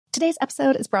Today's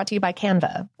episode is brought to you by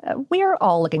Canva. We're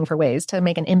all looking for ways to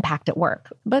make an impact at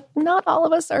work, but not all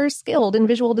of us are skilled in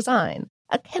visual design.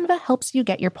 Canva helps you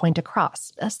get your point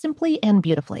across, simply and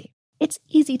beautifully. It's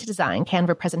easy to design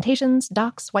Canva presentations,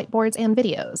 docs, whiteboards, and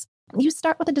videos. You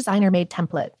start with a designer-made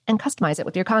template and customize it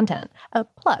with your content.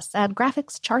 Plus, add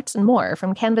graphics, charts, and more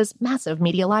from Canva's massive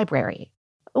media library.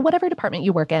 Whatever department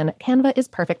you work in, Canva is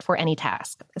perfect for any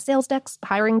task. Sales decks,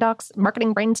 hiring docs,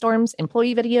 marketing brainstorms,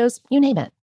 employee videos, you name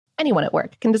it. Anyone at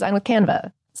work can design with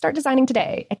Canva. Start designing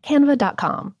today at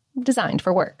canva.com. Designed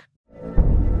for work.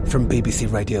 From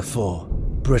BBC Radio 4,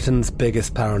 Britain's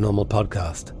biggest paranormal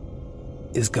podcast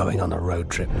is going on a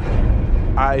road trip.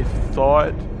 I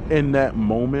thought in that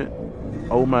moment,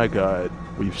 oh my God,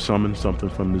 we've summoned something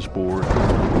from this board.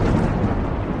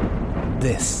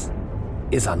 This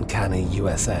is Uncanny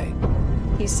USA.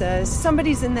 He says,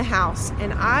 somebody's in the house,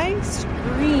 and I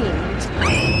screamed.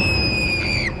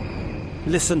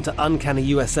 Listen to Uncanny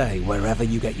USA wherever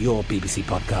you get your BBC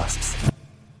podcasts,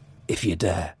 if you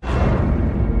dare.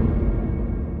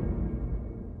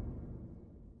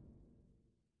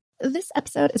 This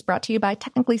episode is brought to you by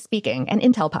Technically Speaking, an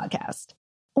Intel podcast.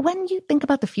 When you think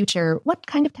about the future, what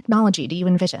kind of technology do you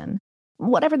envision?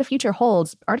 Whatever the future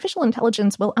holds, artificial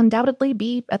intelligence will undoubtedly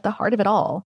be at the heart of it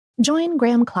all. Join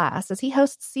Graham Class as he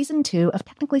hosts Season 2 of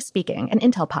Technically Speaking, an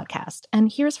Intel podcast, and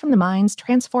hears from the minds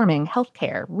transforming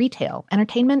healthcare, retail,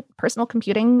 entertainment, personal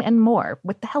computing, and more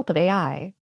with the help of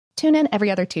AI. Tune in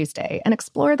every other Tuesday and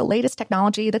explore the latest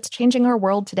technology that's changing our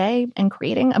world today and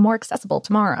creating a more accessible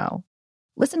tomorrow.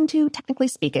 Listen to Technically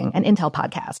Speaking, an Intel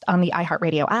podcast on the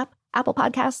iHeartRadio app, Apple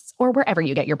Podcasts, or wherever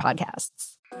you get your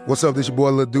podcasts. What's up, this your boy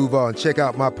Lil Duval, and check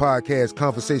out my podcast,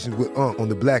 Conversations with Unc, on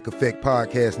the Black Effect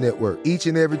Podcast Network. Each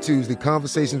and every Tuesday,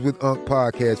 Conversations with Unc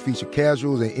podcast feature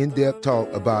casuals and in-depth talk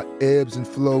about ebbs and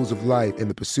flows of life and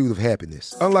the pursuit of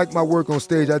happiness. Unlike my work on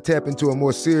stage, I tap into a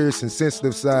more serious and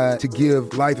sensitive side to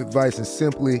give life advice and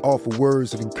simply offer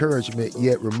words of encouragement,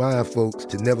 yet remind folks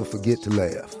to never forget to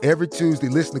laugh. Every Tuesday,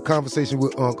 listen to Conversations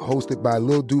with Unc, hosted by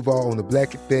Lil Duval on the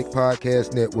Black Effect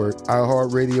Podcast Network,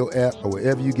 iHeartRadio app, or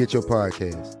wherever you get your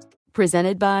podcasts.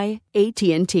 Presented by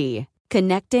AT&T.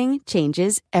 Connecting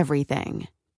changes everything.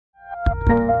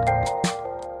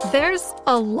 There's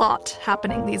a lot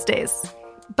happening these days,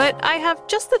 but I have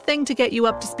just the thing to get you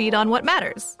up to speed on what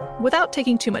matters without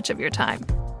taking too much of your time.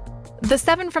 The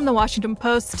 7 from the Washington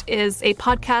Post is a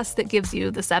podcast that gives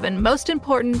you the 7 most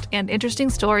important and interesting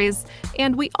stories,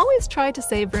 and we always try to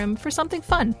save room for something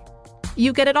fun.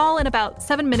 You get it all in about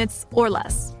 7 minutes or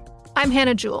less. I'm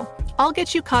Hannah Jewell. I'll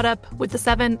get you caught up with the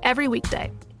 7 every weekday.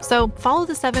 So follow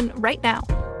the 7 right now.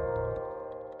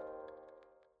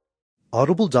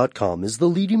 Audible.com is the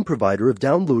leading provider of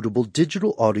downloadable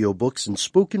digital audiobooks and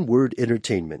spoken word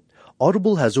entertainment.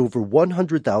 Audible has over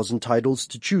 100,000 titles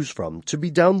to choose from to be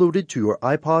downloaded to your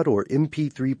iPod or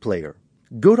MP3 player.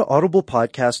 Go to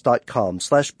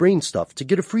audiblepodcast.com/brainstuff to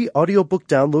get a free audiobook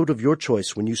download of your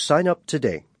choice when you sign up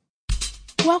today.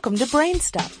 Welcome to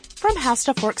Brainstuff from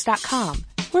HowStuffWorks.com,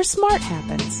 where smart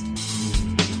happens.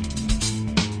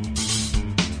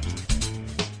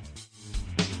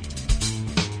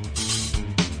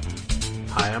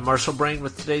 Hi, I'm Marshall Brain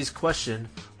with today's question.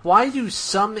 Why do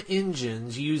some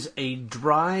engines use a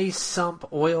dry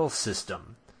sump oil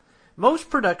system? Most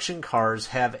production cars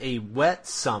have a wet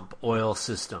sump oil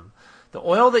system. The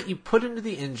oil that you put into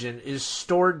the engine is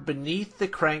stored beneath the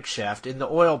crankshaft in the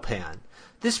oil pan.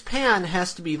 This pan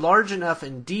has to be large enough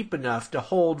and deep enough to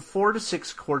hold 4 to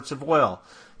 6 quarts of oil.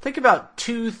 Think about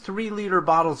 2 3-liter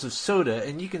bottles of soda,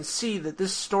 and you can see that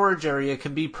this storage area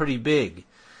can be pretty big.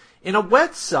 In a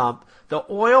wet sump, the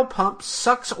oil pump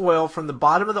sucks oil from the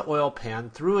bottom of the oil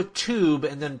pan through a tube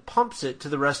and then pumps it to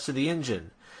the rest of the engine.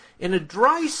 In a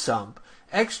dry sump,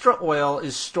 extra oil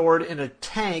is stored in a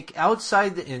tank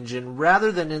outside the engine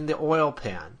rather than in the oil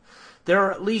pan. There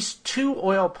are at least 2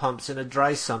 oil pumps in a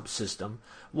dry sump system.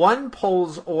 One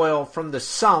pulls oil from the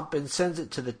sump and sends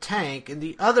it to the tank, and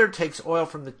the other takes oil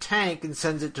from the tank and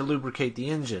sends it to lubricate the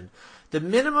engine. The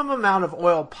minimum amount of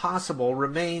oil possible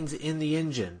remains in the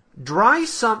engine. Dry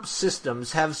sump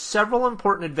systems have several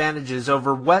important advantages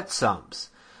over wet sumps.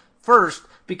 First,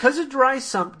 because a dry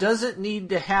sump doesn't need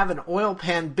to have an oil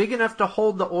pan big enough to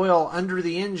hold the oil under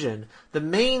the engine, the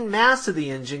main mass of the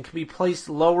engine can be placed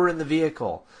lower in the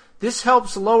vehicle. This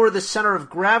helps lower the center of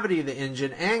gravity of the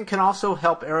engine and can also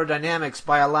help aerodynamics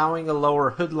by allowing a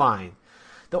lower hood line.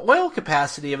 The oil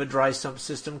capacity of a dry sump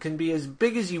system can be as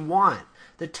big as you want.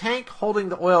 The tank holding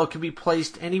the oil can be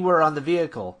placed anywhere on the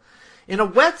vehicle. In a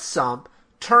wet sump,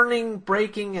 turning,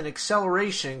 braking, and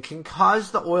acceleration can cause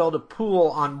the oil to pool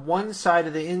on one side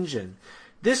of the engine.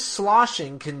 This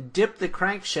sloshing can dip the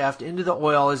crankshaft into the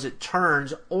oil as it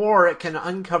turns, or it can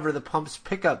uncover the pump's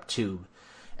pickup tube.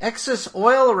 Excess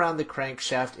oil around the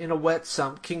crankshaft in a wet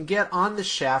sump can get on the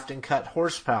shaft and cut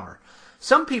horsepower.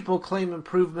 Some people claim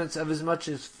improvements of as much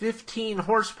as 15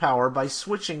 horsepower by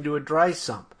switching to a dry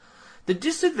sump. The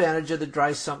disadvantage of the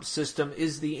dry sump system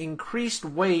is the increased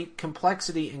weight,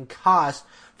 complexity, and cost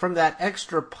from that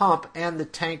extra pump and the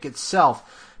tank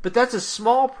itself. But that's a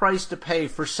small price to pay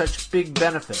for such big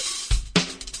benefits.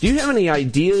 Do you have any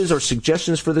ideas or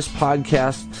suggestions for this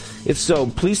podcast? If so,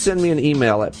 please send me an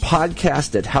email at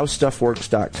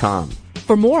podcast@howstuffworks.com.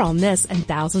 For more on this and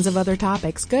thousands of other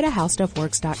topics, go to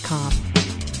howstuffworks.com.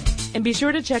 And be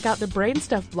sure to check out the Brain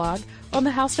Stuff blog on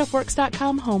the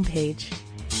howstuffworks.com homepage.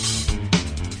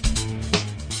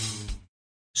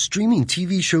 Streaming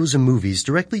TV shows and movies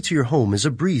directly to your home is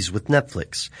a breeze with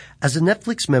Netflix. As a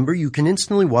Netflix member, you can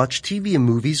instantly watch TV and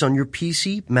movies on your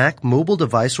PC, Mac, mobile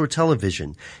device, or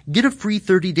television. Get a free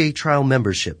 30-day trial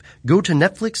membership. Go to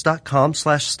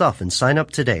netflix.com/stuff and sign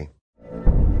up today.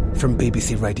 From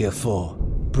BBC Radio 4,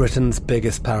 Britain's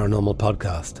biggest paranormal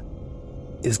podcast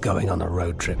is going on a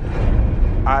road trip.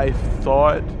 I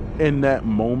thought in that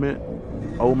moment,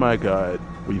 oh my God,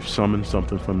 we've summoned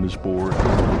something from this board.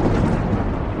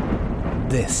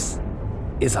 This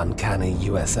is Uncanny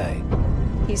USA.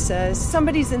 He says,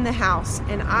 somebody's in the house,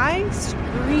 and I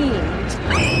screamed.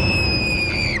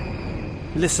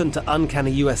 Listen to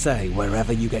Uncanny USA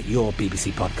wherever you get your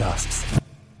BBC podcasts,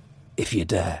 if you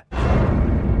dare.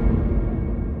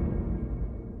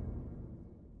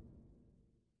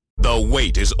 The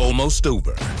wait is almost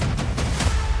over.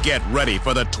 Get ready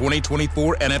for the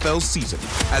 2024 NFL season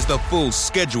as the full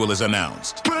schedule is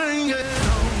announced.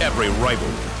 Every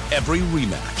rivalry, every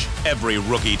rematch, every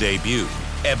rookie debut,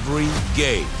 every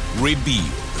game revealed.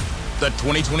 The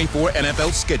 2024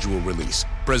 NFL schedule release,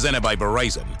 presented by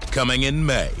Verizon, coming in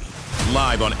May.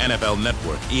 Live on NFL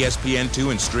Network, ESPN2,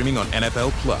 and streaming on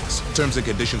NFL Plus. Terms and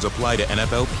conditions apply to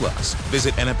NFL Plus.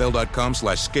 Visit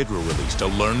NFL.com/schedule release to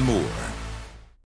learn more.